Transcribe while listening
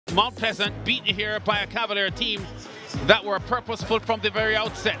M.Pleasant beaten here by a Cavalier team that were purposeful from the very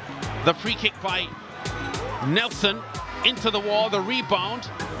outset. The free kick by Nelson into the wall, the rebound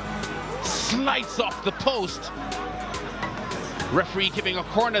slides off the post. Referee giving a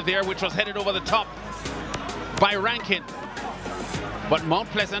corner there, which was headed over the top by Rankin. But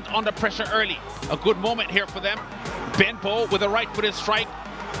M.Pleasant under pressure early. A good moment here for them. Benbow with a right-footed strike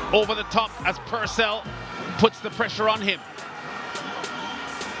over the top as Purcell puts the pressure on him.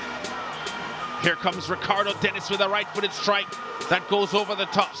 Here comes Ricardo Dennis with a right-footed strike that goes over the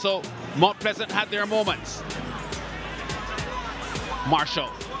top. So M.Pleasant had their moments. Marshall.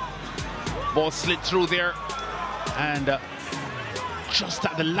 Ball slid through there. And just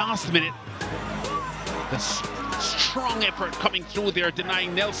at the last minute, the strong effort coming through there,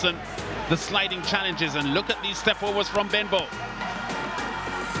 denying Nelson the sliding challenges. And look at these step overs from Benbow.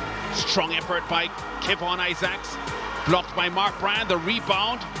 Strong effort by Kevon Isaacs. Blocked by Mark Brand. The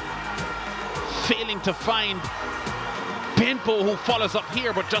rebound. Failing to find Benbow, who follows up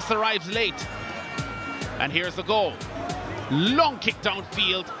here but just arrives late. And here's the goal. Long kick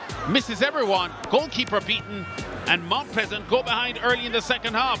downfield. Misses everyone. Goalkeeper beaten. And M.Pleasant go behind early in the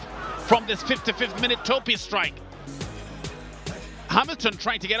second half from this 55th minute Topey strike. Hamilton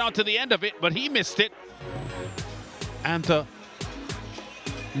trying to get on to the end of it, but he missed it. And the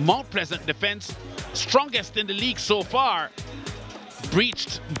M.Pleasant defense, strongest in the league so far,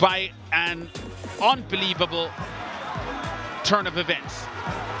 breached by an unbelievable turn of events.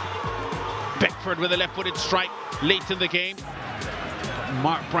 Beckford with a left-footed strike late in the game.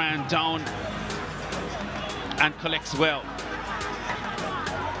 Mark Brand down and collects well.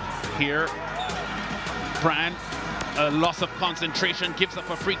 Here, Brand, a loss of concentration, gives up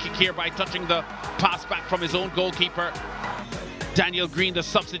a free kick here by touching the pass back from his own goalkeeper. Daniel Green, the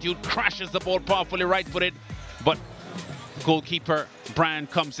substitute, crashes the ball powerfully right-footed, but goalkeeper Brand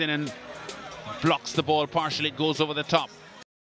comes in and blocks the ball partially. It goes over the top.